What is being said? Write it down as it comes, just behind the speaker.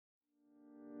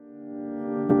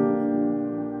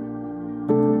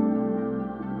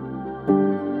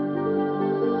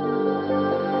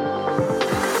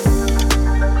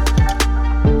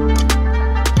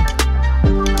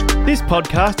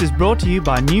podcast is brought to you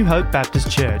by New Hope Baptist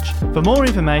Church. For more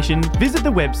information, visit the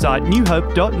website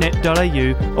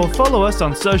newhope.net.au or follow us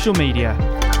on social media.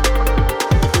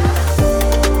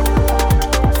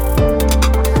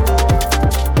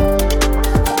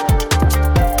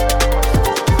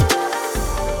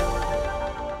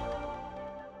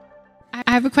 I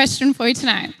have a question for you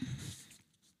tonight.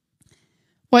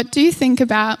 What do you think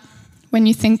about when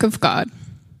you think of God?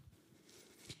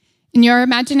 In your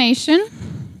imagination,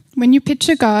 when you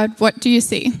picture God, what do you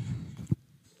see?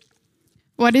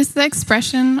 What is the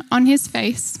expression on his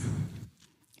face?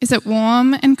 Is it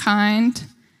warm and kind,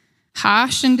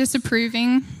 harsh and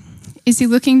disapproving? Is he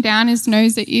looking down his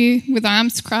nose at you with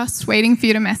arms crossed, waiting for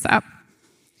you to mess up?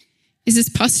 Is his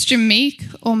posture meek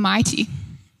or mighty?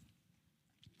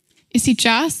 Is he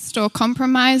just or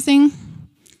compromising?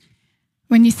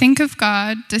 When you think of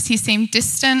God, does he seem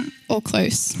distant or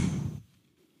close?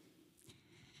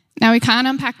 Now, we can't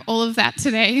unpack all of that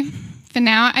today. For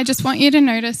now, I just want you to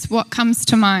notice what comes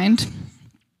to mind.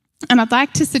 And I'd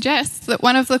like to suggest that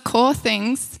one of the core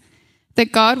things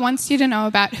that God wants you to know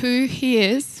about who he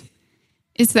is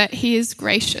that he is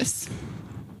gracious.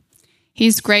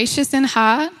 He's gracious in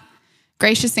heart,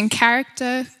 gracious in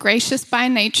character, gracious by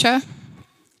nature,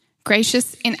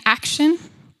 gracious in action.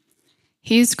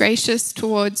 He is gracious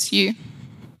towards you.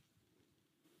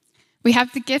 We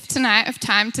have the gift tonight of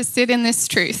time to sit in this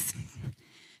truth,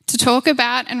 to talk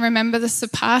about and remember the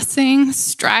surpassing,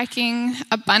 striking,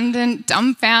 abundant,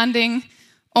 dumbfounding,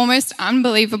 almost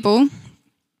unbelievable,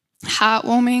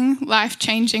 heartwarming,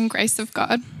 life-changing grace of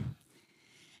God.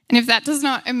 And if that does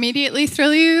not immediately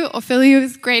thrill you or fill you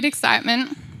with great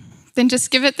excitement, then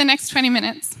just give it the next 20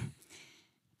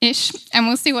 minutes-ish, and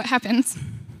we'll see what happens.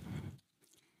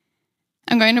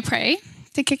 I'm going to pray.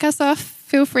 To kick us off,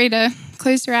 feel free to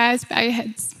close your eyes, bow your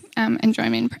heads, and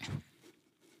join me in prayer.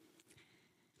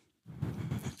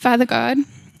 Father God,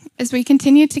 as we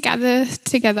continue to gather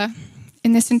together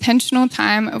in this intentional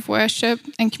time of worship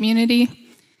and community,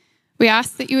 we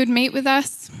ask that you would meet with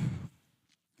us,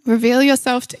 reveal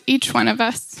yourself to each one of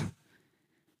us,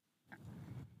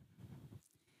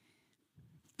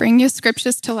 bring your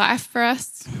scriptures to life for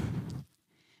us.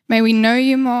 May we know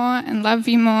you more and love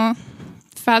you more.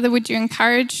 Father, would you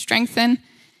encourage, strengthen,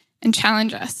 and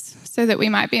challenge us so that we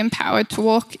might be empowered to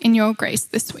walk in your grace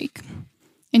this week.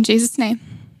 In Jesus' name,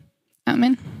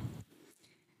 amen.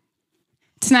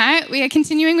 Tonight, we are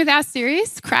continuing with our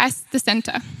series, Christ the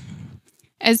Center,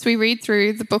 as we read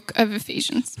through the book of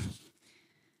Ephesians.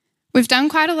 We've done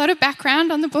quite a lot of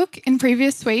background on the book in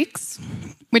previous weeks,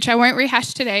 which I won't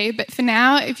rehash today, but for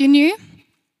now, if you're new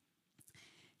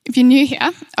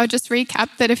here, I'll just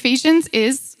recap that Ephesians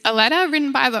is a letter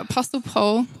written by the Apostle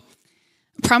Paul,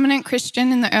 a prominent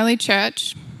Christian in the early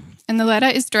church, and the letter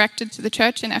is directed to the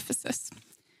church in Ephesus,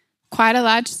 quite a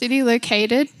large city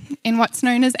located in what's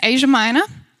known as Asia Minor,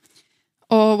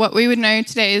 or what we would know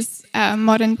today as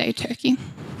modern-day Turkey.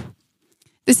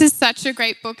 This is such a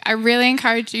great book. I really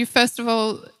encourage you, first of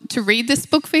all, to read this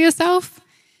book for yourself,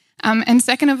 and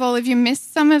second of all, if you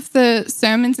missed some of the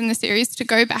sermons in the series, to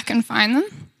go back and find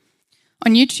them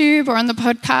on YouTube or on the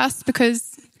podcast,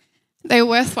 because they're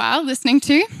worthwhile listening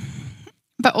to,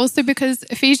 but also because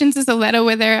Ephesians is a letter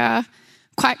where there are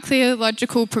quite clear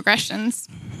logical progressions,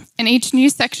 and each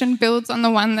new section builds on the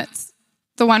one that's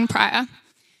the one prior.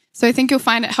 So I think you'll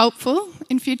find it helpful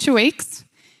in future weeks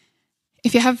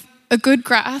if you have a good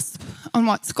grasp on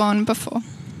what's gone before.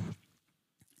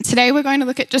 Today we're going to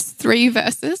look at just 3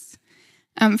 verses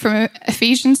from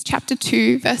Ephesians chapter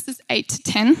 2, verses 8 to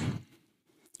 10.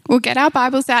 We'll get our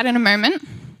Bibles out in a moment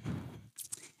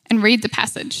and read the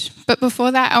passage. But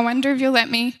before that, I wonder if you'll let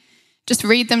me just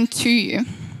read them to you.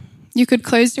 You could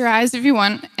close your eyes if you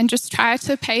want and just try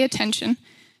to pay attention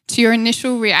to your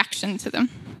initial reaction to them.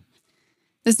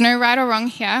 There's no right or wrong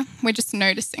here. We're just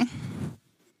noticing.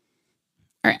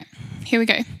 All right, here we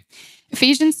go.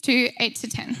 Ephesians 2, 8 to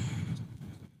 10.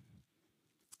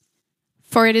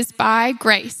 For it is by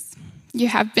grace you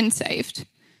have been saved,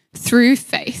 through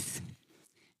faith.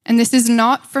 And this is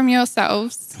not from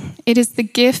yourselves, it is the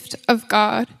gift of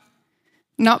God,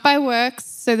 not by works,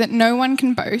 so that no one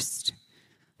can boast.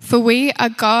 For we are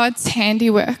God's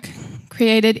handiwork,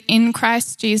 created in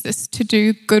Christ Jesus to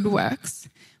do good works,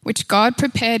 which God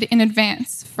prepared in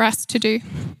advance for us to do.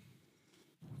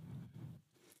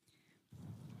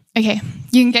 Okay,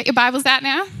 you can get your Bibles out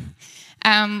now.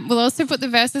 We'll also put the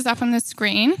verses up on the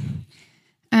screen,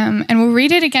 and we'll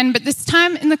read it again, but this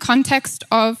time in the context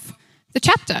of the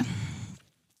chapter.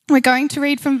 We're going to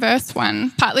read from verse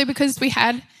 1, partly because we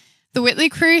had the Whitley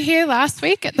crew here last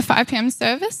week at the 5 p.m.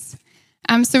 service.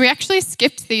 So we actually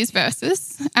skipped these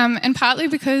verses, and partly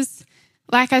because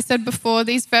Like I said before,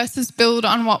 these verses build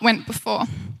on what went before.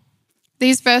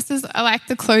 These verses are like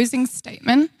the closing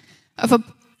statement of a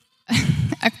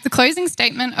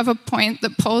point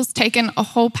that Paul's taken a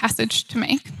whole passage to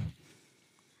make.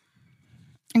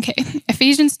 Okay,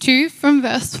 Ephesians 2 from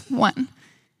verse 1.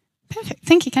 Perfect,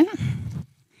 thank you, Ken.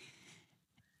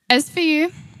 As for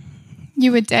you,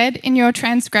 you were dead in your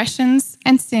transgressions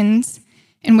and sins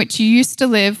in which you used to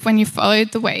live when you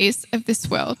followed the ways of this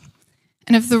world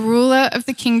and of the ruler of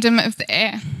the kingdom of the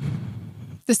air,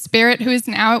 the spirit who is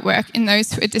now at work in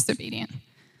those who are disobedient.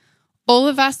 All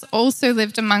of us also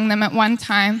lived among them at one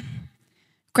time,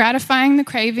 gratifying the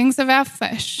cravings of our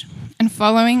flesh and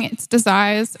following its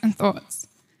desires and thoughts.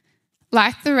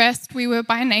 Like the rest, we were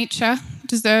by nature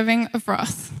deserving of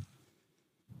wrath.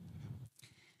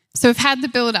 So we've had the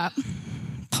build-up.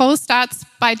 Paul starts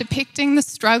by depicting the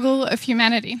struggle of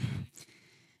humanity.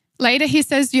 Later he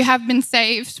says, you have been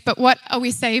saved, but what are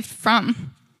we saved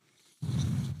from?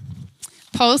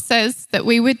 Paul says that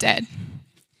we were dead.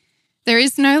 There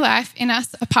is no life in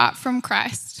us apart from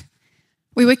Christ.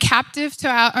 We were captive to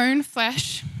our own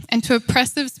flesh and to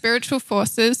oppressive spiritual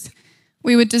forces.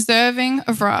 We were deserving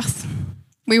of wrath.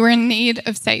 We were in need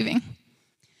of saving.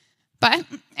 But,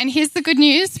 and here's the good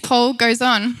news, Paul goes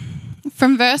on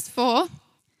from verse 4.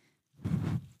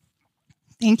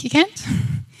 Thank you, Kent.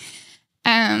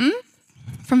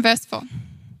 From verse 4.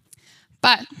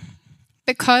 But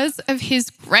because of his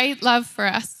great love for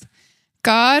us,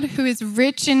 God, who is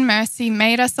rich in mercy,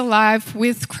 made us alive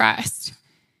with Christ,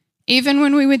 even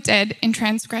when we were dead in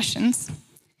transgressions.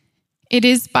 It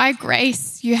is by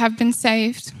grace you have been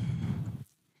saved.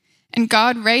 And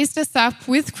God raised us up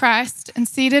with Christ and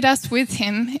seated us with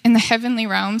him in the heavenly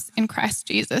realms in Christ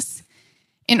Jesus,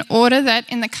 in order that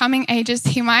in the coming ages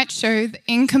he might show the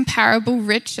incomparable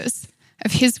riches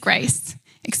of his grace,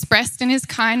 expressed in his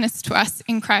kindness to us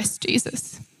in Christ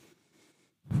Jesus.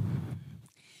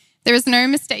 There is no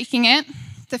mistaking it.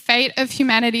 The fate of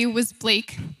humanity was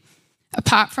bleak,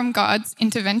 apart from God's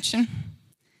intervention.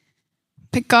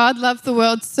 But God loved the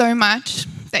world so much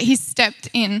that he stepped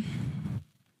in.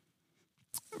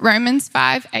 Romans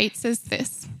 5:8 says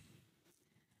this: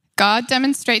 God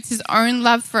demonstrates his own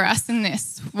love for us in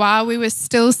this: while we were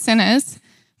still sinners,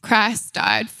 Christ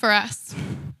died for us.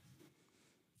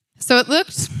 So it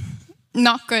looked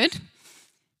not good,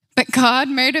 but God,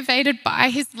 motivated by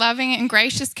his loving and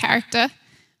gracious character,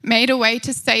 made a way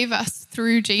to save us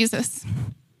through Jesus.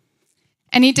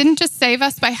 And he didn't just save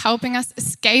us by helping us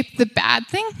escape the bad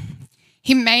thing.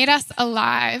 He made us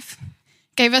alive,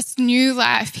 gave us new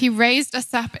life. He raised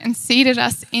us up and seated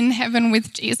us in heaven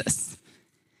with Jesus.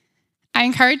 I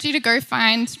encourage you to go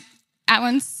find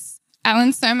Alan's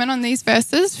sermon on these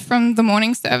verses from the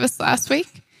morning service last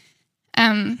week.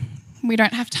 We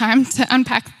don't have time to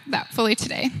unpack that fully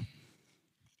today.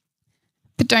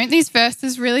 But don't these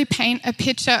verses really paint a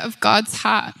picture of God's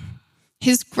heart,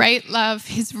 his great love,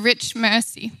 his rich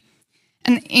mercy,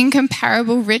 and the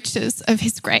incomparable riches of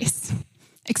his grace,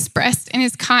 expressed in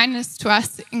his kindness to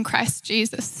us in Christ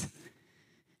Jesus?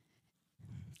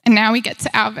 And now we get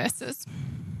to our verses.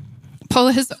 Paul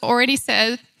has already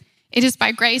said, it is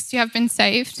by grace you have been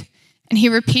saved, and he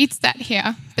repeats that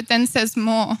here, but then says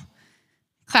more,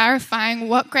 clarifying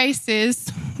what grace is,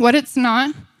 what it's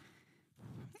not,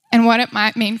 and what it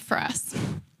might mean for us.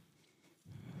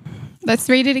 Let's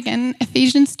read it again,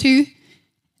 Ephesians 2,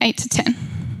 8-10.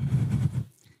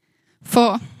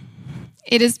 For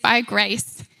it is by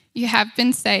grace you have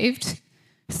been saved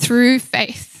through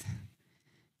faith.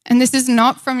 And this is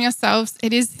not from yourselves,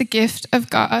 it is the gift of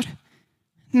God,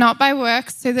 not by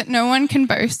works, so that no one can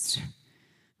boast.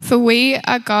 For we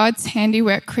are God's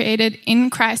handiwork, created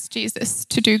in Christ Jesus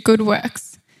to do good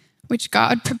works, which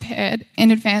God prepared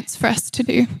in advance for us to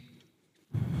do.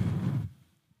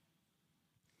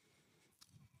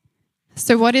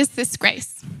 So what is this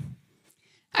grace?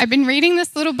 I've been reading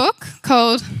this little book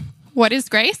called What is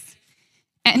Grace?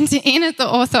 And in it, the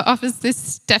author offers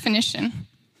this definition.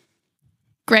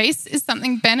 Grace is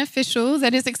something beneficial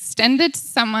that is extended to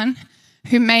someone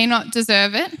who may not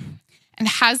deserve it and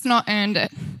has not earned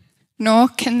it, nor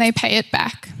can they pay it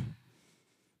back.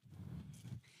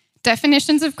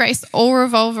 Definitions of grace all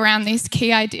revolve around these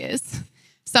key ideas.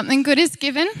 Something good is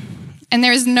given, and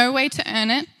there is no way to earn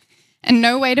it, and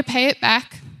no way to pay it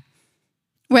back.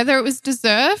 Whether it was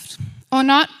deserved or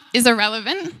not is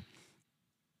irrelevant.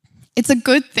 It's a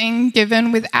good thing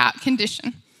given without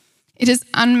condition. It is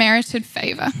unmerited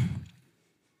favor.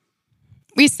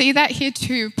 We see that here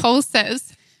too. Paul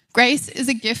says, grace is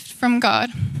a gift from God.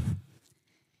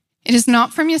 It is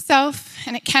not from yourself,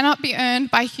 and it cannot be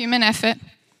earned by human effort.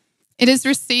 It is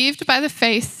received by the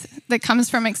faith that comes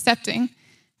from accepting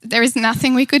There is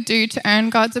nothing we could do to earn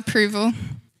God's approval,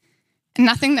 and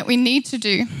nothing that we need to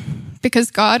do,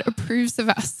 because God approves of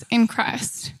us in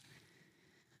Christ.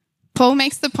 Paul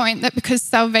makes the point that because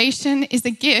salvation is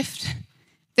a gift,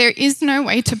 there is no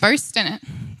way to boast in it,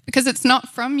 because it's not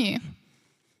from you.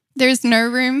 There is no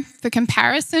room for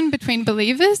comparison between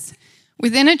believers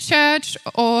within a church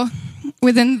or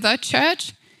within the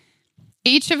church.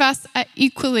 Each of us are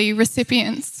equally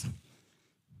recipients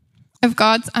of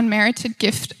God's unmerited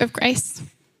gift of grace.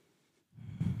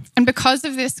 And because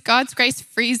of this, God's grace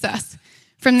frees us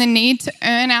from the need to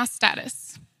earn our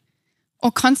status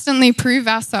or constantly prove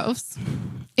ourselves.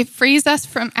 It frees us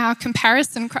from our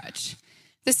comparison crutch,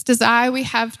 this desire we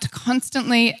have to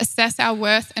constantly assess our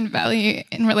worth and value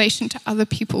in relation to other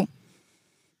people.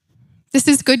 This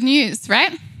is good news,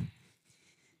 right?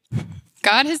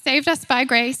 God has saved us by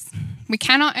grace. We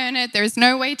cannot earn it. There is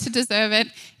no way to deserve it.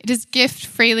 It is gift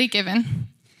freely given.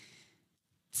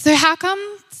 So how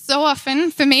come so often,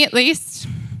 for me at least,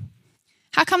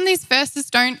 how come these verses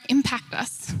don't impact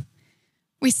us?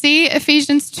 We see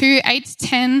Ephesians 2,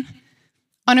 8-10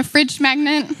 on a fridge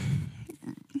magnet,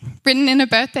 written in a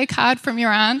birthday card from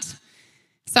your aunt.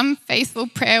 Some faithful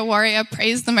prayer warrior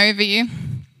prays them over you.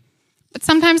 But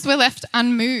sometimes we're left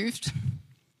unmoved.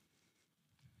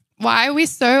 Why are we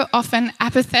so often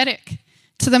apathetic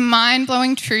to the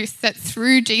mind-blowing truth that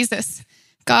through Jesus,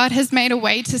 God has made a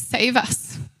way to save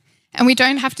us, and we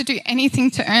don't have to do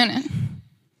anything to earn it?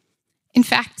 In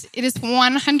fact, it is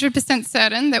 100%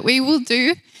 certain that we will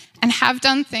do and have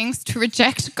done things to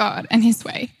reject God and his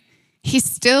way. He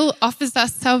still offers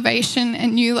us salvation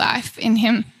and new life in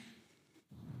him.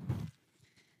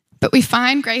 But we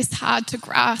find grace hard to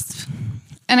grasp,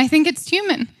 and I think it's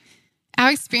human.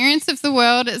 Our experience of the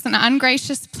world as an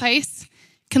ungracious place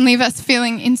can leave us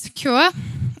feeling insecure,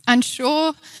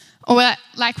 unsure, or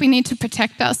like we need to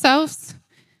protect ourselves.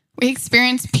 We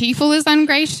experience people as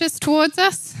ungracious towards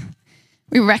us.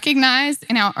 We recognize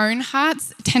in our own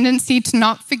hearts a tendency to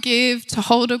not forgive, to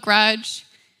hold a grudge,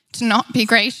 to not be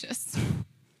gracious.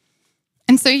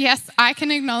 And so, yes, I can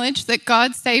acknowledge that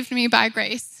God saved me by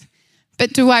grace,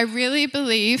 but do I really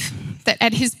believe that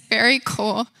at his very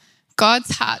core,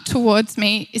 God's heart towards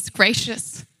me is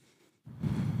gracious?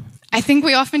 I think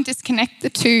we often disconnect the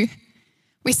two.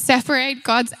 We separate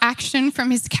God's action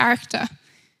from his character,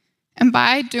 and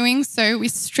by doing so, we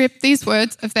strip these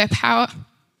words of their power.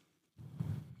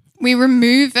 We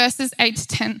remove verses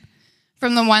 8-10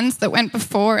 from the ones that went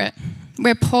before it,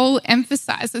 where Paul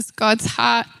emphasizes God's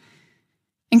heart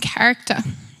and character.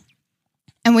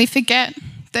 And we forget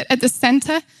that at the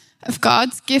center of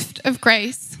God's gift of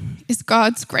grace is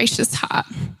God's gracious heart.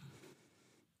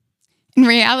 In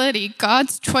reality,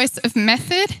 God's choice of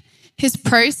method, his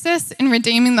process in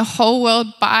redeeming the whole world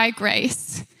by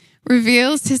grace,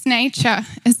 reveals his nature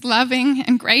as loving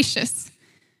and gracious.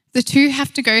 The two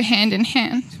have to go hand in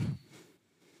hand.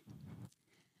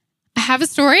 I have a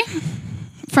story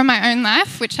from my own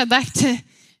life, which I'd like to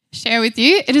share with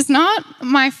you. It is not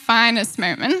my finest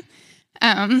moment.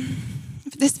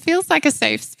 This feels like a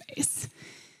safe space.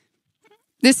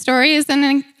 This story is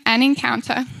an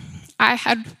encounter I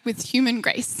had with human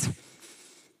grace,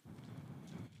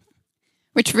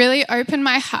 which really opened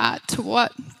my heart to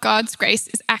what God's grace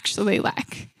is actually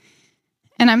like.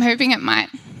 And I'm hoping it might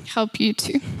help you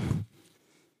too.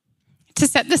 To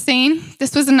set the scene,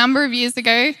 this was a number of years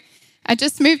ago. I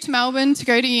just moved to Melbourne to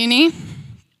go to uni.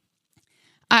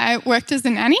 I worked as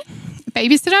a nanny, a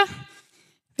babysitter,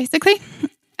 basically.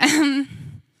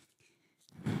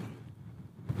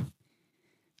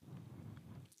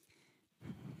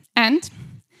 And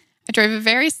I drove a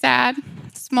very sad,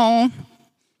 small,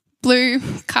 blue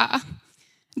car.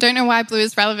 I don't know why blue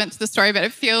is relevant to the story, but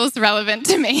it feels relevant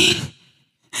to me.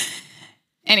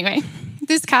 Anyway,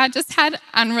 this car just had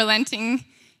unrelenting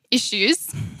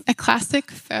issues, a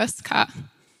classic first car.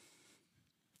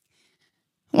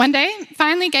 One day, it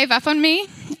finally gave up on me,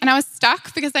 and I was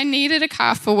stuck because I needed a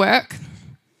car for work.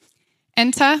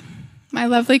 Enter my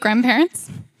lovely grandparents.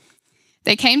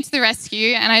 They came to the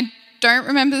rescue, and I don't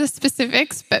remember the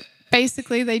specifics, but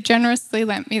basically they generously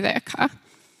lent me their car.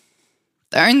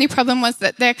 The only problem was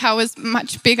that their car was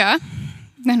much bigger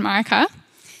than my car,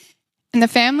 and the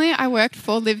family I worked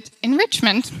for lived in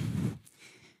Richmond.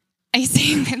 Are you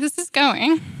seeing where this is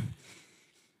going?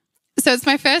 So it's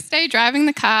my first day driving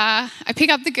the car. I pick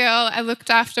up the girl I looked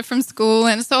after from school,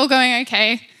 and it's all going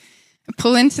okay. I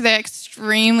pull into the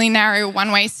extremely narrow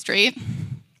one-way street.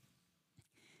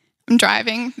 I'm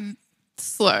driving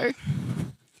slow,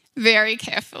 very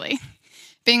carefully,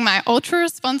 being my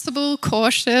ultra-responsible,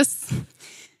 cautious,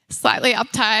 slightly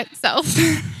uptight self.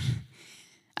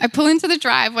 I pull into the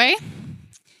driveway,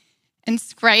 and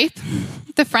scrape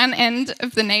the front end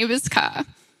of the neighbour's car.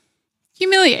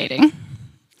 Humiliating.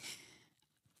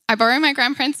 I borrow my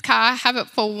grandparents' car, have it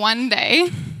for one day,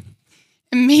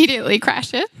 immediately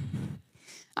crash it.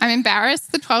 I'm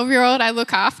embarrassed. The 12-year-old I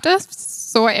look after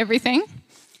saw everything.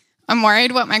 I'm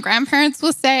worried what my grandparents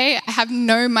will say. I have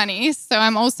no money, so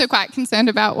I'm also quite concerned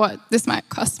about what this might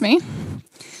cost me.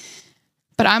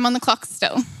 But I'm on the clock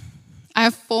still. I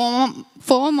have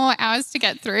four more hours to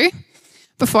get through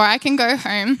before I can go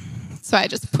home. So I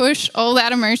just push all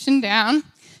that emotion down,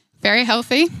 very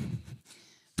healthy,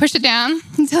 push it down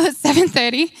until it's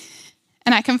 7:30,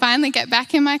 and I can finally get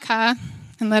back in my car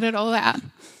and let it all out.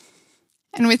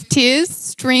 And with tears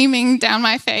streaming down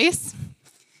my face,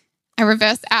 I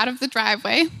reverse out of the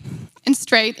driveway and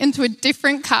straight into a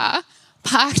different car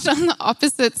parked on the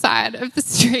opposite side of the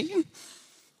street.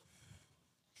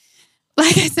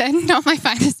 Like I said, not my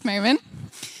finest moment.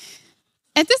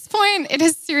 At this point, it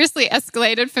has seriously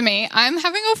escalated for me. I'm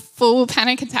having a full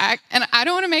panic attack, and I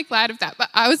don't want to make light of that, but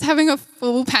I was having a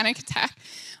full panic attack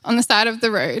on the side of the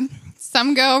road.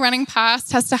 Some girl running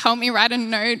past has to help me write a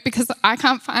note because I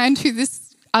can't find who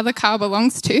this other car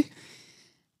belongs to.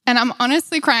 And I'm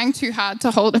honestly crying too hard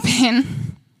to hold a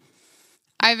pen.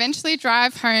 I eventually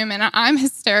drive home and I'm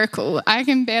hysterical. I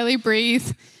can barely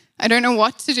breathe. I don't know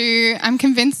what to do. I'm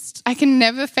convinced I can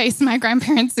never face my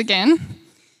grandparents again.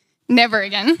 Never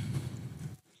again.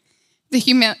 The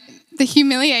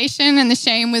humiliation and the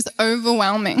shame was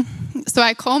overwhelming. So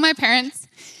I call my parents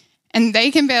and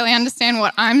they can barely understand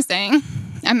what I'm saying.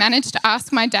 I managed to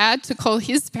ask my dad to call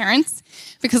his parents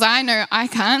because I know I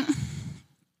can't.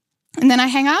 And then I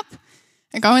hang up,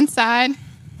 I go inside,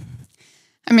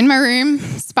 I'm in my room,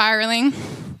 spiraling.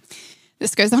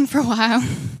 This goes on for a while.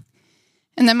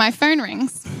 And then my phone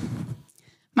rings.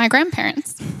 My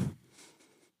grandparents.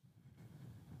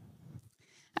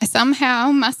 I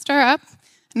somehow muster up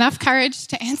enough courage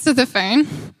to answer the phone.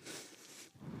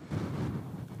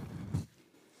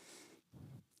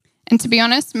 And to be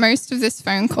honest, most of this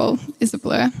phone call is a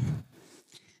blur.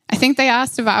 I think they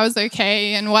asked if I was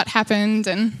okay and what happened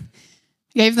and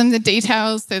gave them the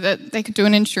details so that they could do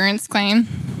an insurance claim.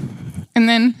 And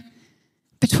then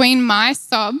between my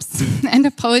sobs and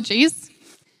apologies,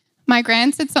 my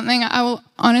gran said something I will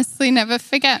honestly never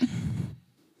forget.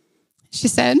 She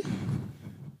said,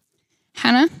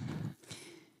 "Hannah,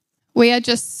 we are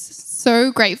just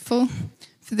so grateful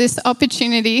for this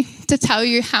opportunity to tell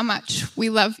you how much we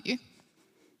love you."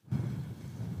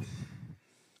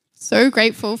 So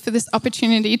grateful for this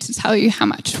opportunity to tell you how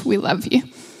much we love you.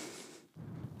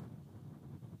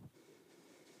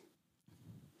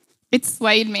 It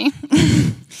slayed me.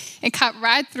 It cut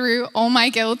right through all my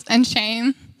guilt and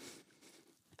shame.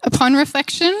 Upon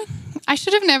reflection, I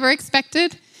should have never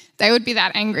expected they would be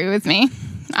that angry with me.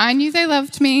 I knew they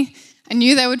loved me. I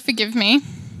knew they would forgive me.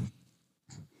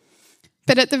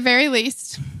 But at the very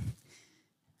least,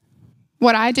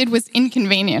 what I did was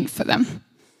inconvenient for them.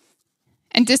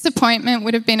 And disappointment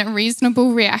would have been a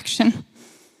reasonable reaction.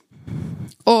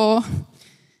 Or,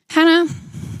 "Hannah,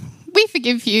 we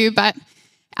forgive you, but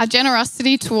our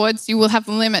generosity towards you will have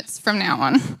limits from now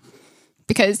on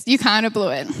because you kind of blew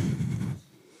it."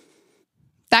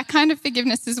 That kind of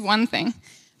forgiveness is one thing,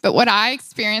 but what I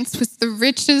experienced was the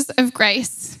riches of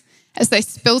grace as they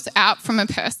spilt out from a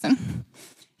person.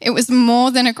 It was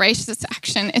more than a gracious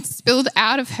action. It spilled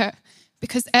out of her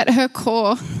because at her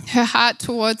core, her heart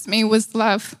towards me was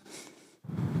love.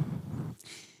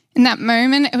 In that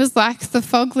moment, it was like the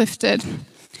fog lifted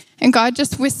and God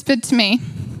just whispered to me,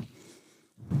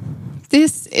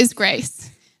 "This is grace.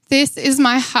 This is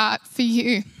my heart for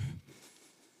you."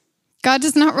 God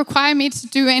does not require me to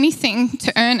do anything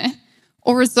to earn it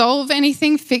or resolve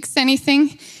anything, fix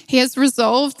anything. He has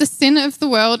resolved the sin of the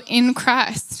world in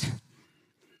Christ.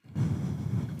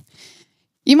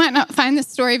 You might not find this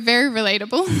story very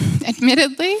relatable.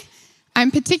 Admittedly, I'm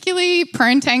particularly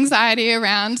prone to anxiety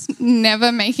around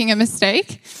never making a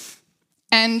mistake,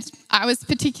 and I was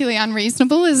particularly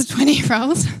unreasonable as a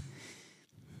 20-year-old.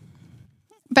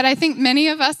 But I think many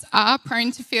of us are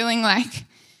prone to feeling like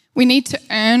we need to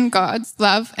earn God's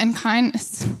love and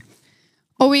kindness.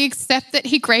 Or we accept that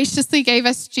he graciously gave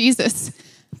us Jesus,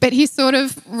 but he sort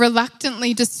of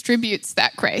reluctantly distributes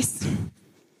that grace.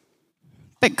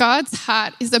 But God's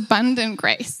heart is abundant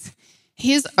grace.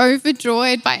 He is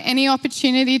overjoyed by any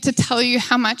opportunity to tell you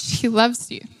how much he loves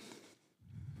you.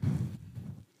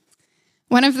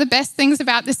 One of the best things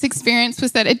about this experience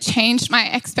was that it changed my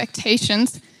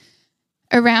expectations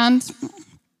around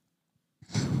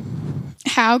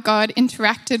how God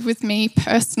interacted with me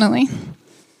personally.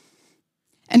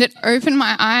 And it opened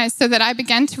my eyes so that I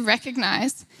began to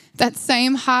recognize that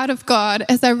same heart of God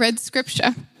as I read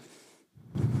scripture.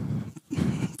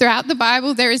 Throughout the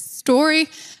Bible, there is story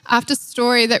after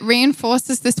story that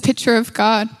reinforces this picture of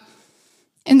God.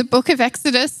 In the book of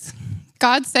Exodus,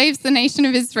 God saves the nation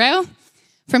of Israel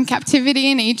from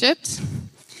captivity in Egypt,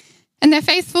 and they're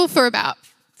faithful for about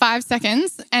 5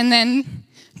 seconds and then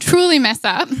truly mess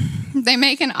up. They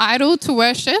make an idol to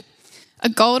worship, a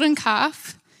golden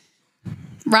calf,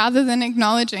 rather than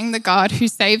acknowledging the God who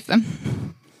saved them.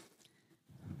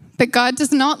 But God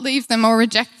does not leave them or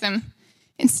reject them.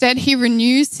 Instead, he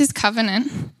renews his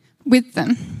covenant with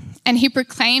them, and he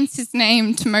proclaims his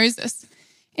name to Moses.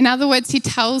 In other words, he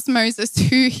tells Moses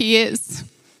who he is.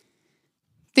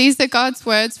 These are God's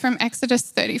words from Exodus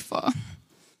 34.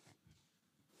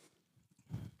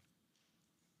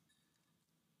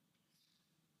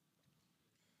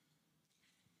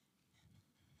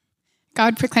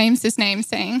 God proclaims his name,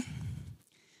 saying,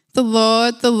 the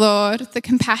Lord, the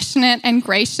compassionate and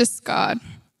gracious God,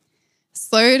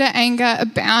 slow to anger,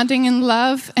 abounding in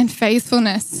love and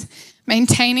faithfulness,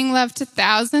 maintaining love to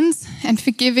thousands, and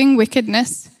forgiving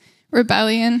wickedness,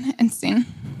 rebellion, and sin.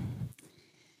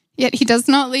 Yet he does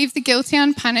not leave the guilty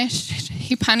unpunished.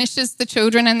 He punishes the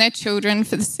children and their children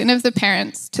for the sin of the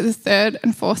parents to the 3rd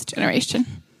and 4th generation.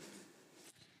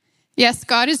 Yes,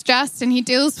 God is just and he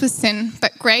deals with sin,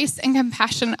 but grace and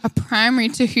compassion are primary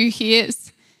to who he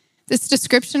is. This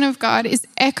description of God is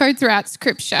echoed throughout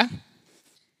Scripture.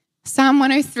 Psalm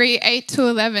 103,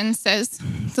 8-11 says,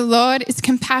 the Lord is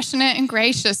compassionate and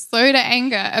gracious, slow to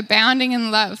anger, abounding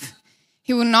in love.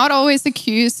 He will not always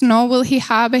accuse, nor will he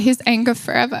harbor his anger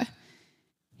forever.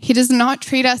 He does not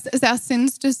treat us as our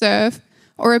sins deserve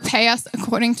or repay us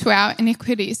according to our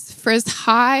iniquities. For as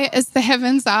high as the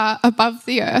heavens are above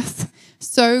the earth,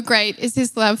 so great is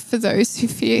his love for those who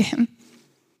fear him.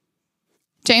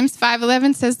 James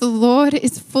 5:11 says, the Lord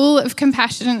is full of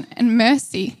compassion and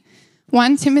mercy.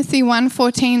 1 Timothy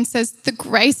 1:14 says, the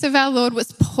grace of our Lord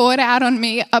was poured out on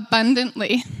me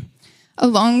abundantly,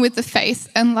 along with the faith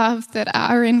and love that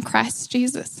are in Christ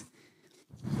Jesus.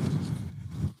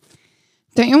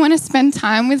 Don't you want to spend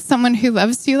time with someone who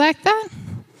loves you like that?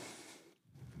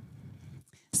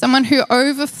 Someone who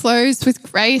overflows with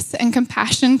grace and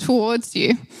compassion towards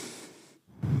you.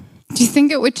 Do you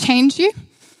think it would change you?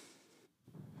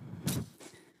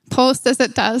 Paul says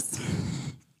it does.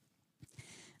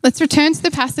 Let's return to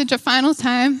the passage a final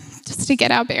time just to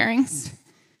get our bearings.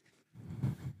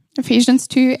 Ephesians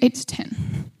 2, 8-10.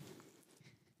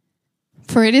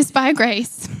 For it is by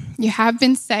grace you have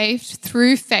been saved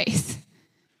through faith.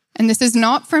 And this is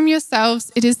not from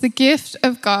yourselves, it is the gift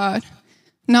of God,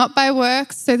 not by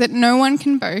works, so that no one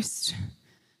can boast.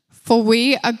 For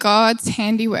we are God's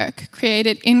handiwork,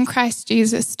 created in Christ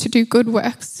Jesus to do good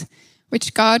works,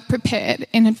 which God prepared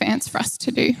in advance for us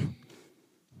to do.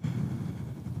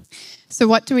 So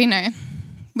what do we know?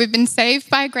 We've been saved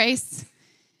by grace.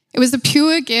 It was a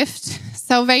pure gift.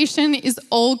 Salvation is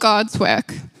all God's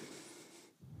work.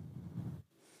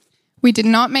 We did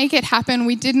not make it happen.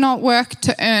 We did not work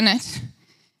to earn it.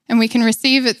 And we can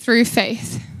receive it through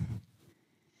faith.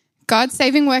 God's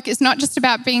saving work is not just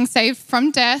about being saved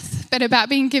from death, but about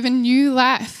being given new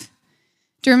life.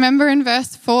 Do you remember in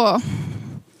verse 4?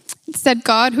 It said,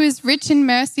 God, who is rich in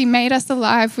mercy, made us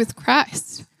alive with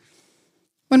Christ.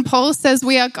 When Paul says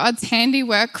we are God's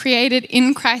handiwork created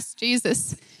in Christ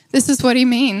Jesus, this is what he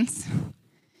means.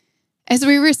 As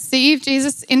we receive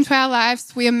Jesus into our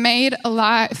lives, we are made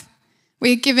alive.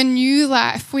 We are given new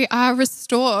life. We are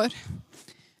restored.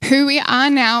 Who we are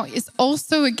now is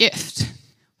also a gift.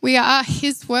 We are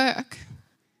his work.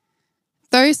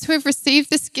 Those who have received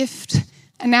this gift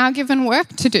are now given work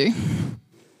to do.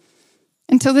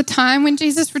 Until the time when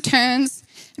Jesus returns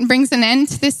and brings an end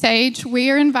to this age, we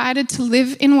are invited to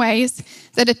live in ways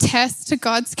that attest to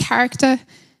God's character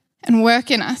and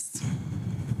work in us.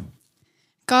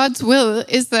 God's will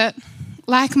is that,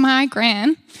 like my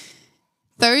gran,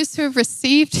 those who have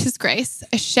received his grace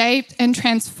are shaped and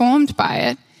transformed by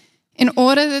it in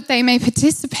order that they may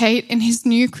participate in his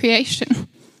new creation.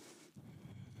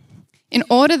 In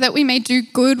order that we may do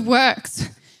good works,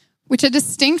 which are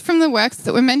distinct from the works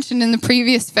that were mentioned in the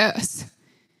previous verse,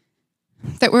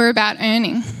 that were about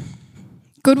earning.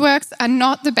 Good works are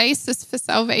not the basis for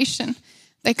salvation.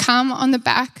 They come on the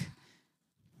back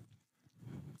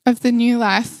of the new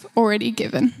life already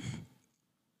given.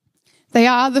 They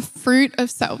are the fruit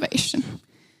of salvation.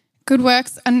 Good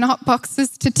works are not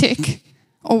boxes to tick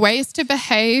or ways to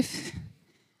behave.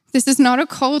 This is not a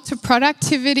call to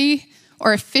productivity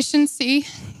or efficiency.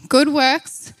 Good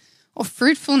works or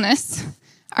fruitfulness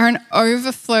are an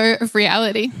overflow of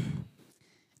reality.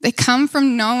 They come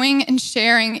from knowing and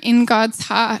sharing in God's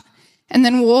heart and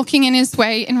then walking in his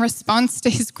way in response to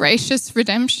his gracious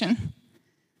redemption.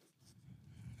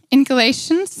 In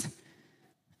Galatians,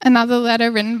 another letter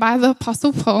written by the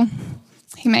Apostle Paul,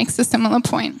 he makes a similar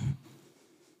point.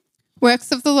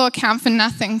 Works of the law count for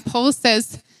nothing. Paul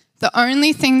says the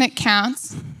only thing that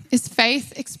counts is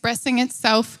faith expressing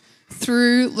itself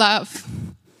through love.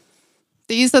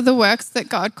 These are the works that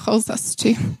God calls us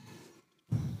to.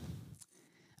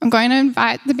 I'm going to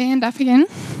invite the band up again.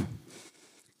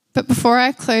 But before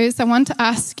I close, I want to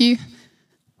ask you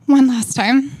one last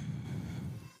time.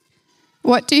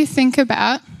 What do you think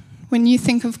about when you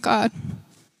think of God?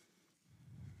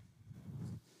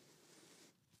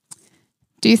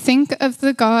 Do you think of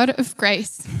the God of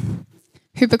grace,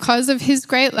 who because of his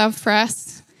great love for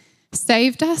us,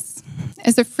 saved us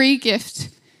as a free gift,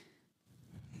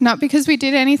 not because we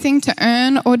did anything to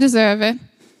earn or deserve it?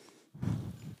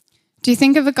 Do you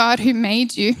think of a God who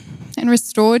made you and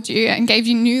restored you and gave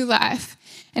you new life?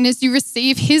 And as you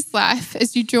receive his life,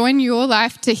 as you join your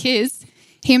life to his,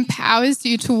 he empowers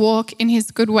you to walk in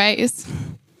his good ways.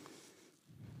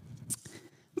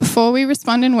 Before we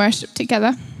respond in worship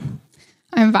together,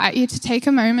 I invite you to take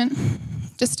a moment,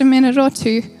 just a minute or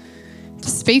two, to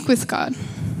speak with God.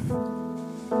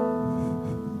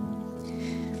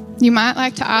 You might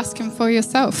like to ask him for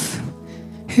yourself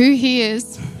who he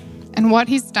is and what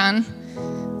he's done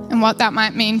and what that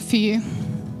might mean for you.